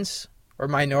immigrants or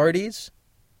minorities?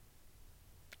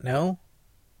 No,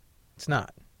 it's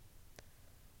not.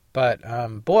 But,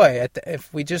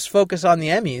 if we just focus on the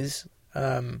Emmys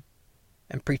and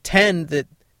pretend that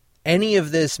any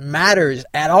of this matters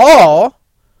at all,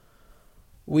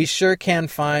 we sure can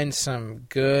find some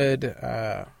good,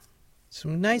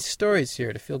 some nice stories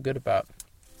here to feel good about.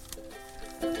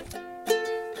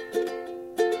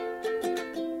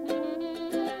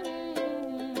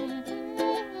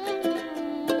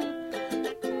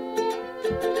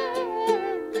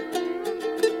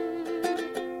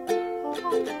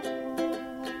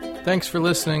 Thanks for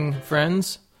listening,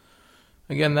 friends.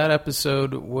 Again, that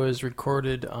episode was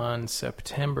recorded on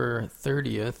September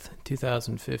 30th,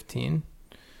 2015.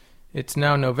 It's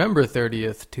now November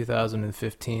 30th,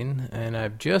 2015, and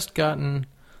I've just gotten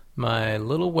my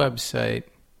little website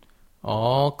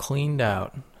all cleaned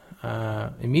out.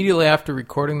 Immediately after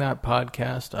recording that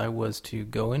podcast, I was to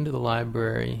go into the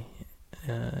library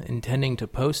intending to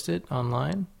post it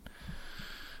online,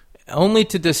 only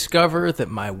to discover that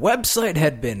my website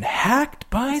had been hacked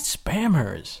by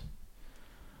spammers.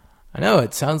 I know,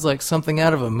 it sounds like something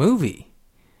out of a movie,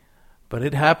 but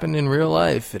it happened in real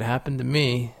life. It happened to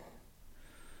me.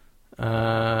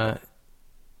 I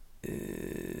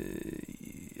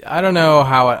don't know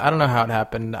how it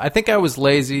happened. I think I was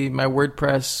lazy. My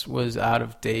WordPress was out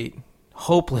of date,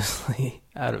 hopelessly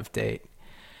out of date.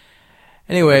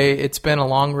 Anyway, it's been a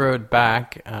long road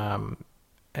back.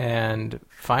 And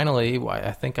finally,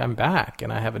 I think I'm back,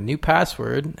 and I have a new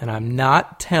password, and I'm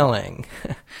not telling.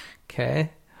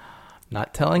 Okay?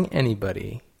 Not telling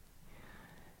anybody.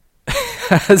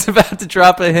 I was about to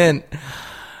drop a hint,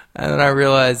 and then I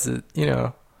realized that,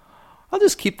 I'll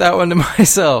just keep that one to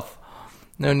myself.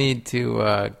 No need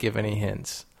to give any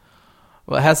hints.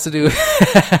 Well, it has to do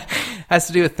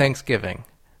with Thanksgiving.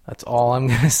 That's all I'm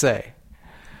going to say.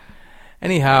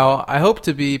 Anyhow, I hope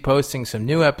to be posting some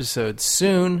new episodes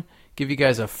soon, give you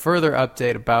guys a further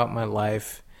update about my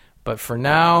life. But for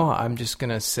now, I'm just going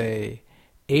to say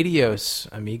adios,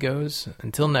 amigos.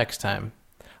 Until next time.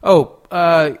 Oh,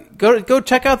 go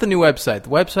check out the new website. The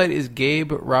website is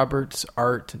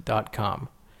GabeRobertsArt.com.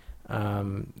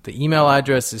 The email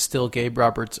address is still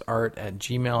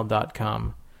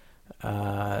GabeRobertsArt@gmail.com.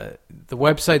 The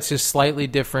website's just slightly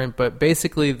different, but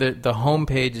basically the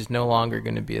homepage is no longer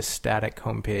going to be a static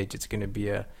homepage. It's going to be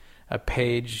a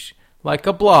page like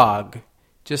a blog,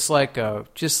 just like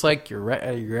your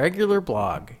regular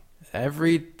blog.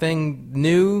 Everything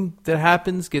new that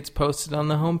happens gets posted on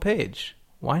the homepage.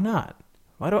 Why not?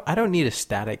 I don't need a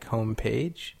static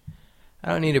homepage. I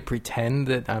don't need to pretend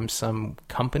that I'm some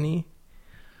company.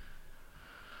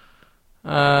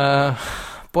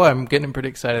 Boy, I'm getting pretty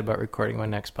excited about recording my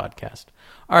next podcast.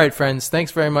 All right, friends,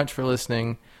 thanks very much for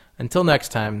listening. Until next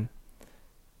time,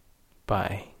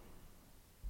 bye.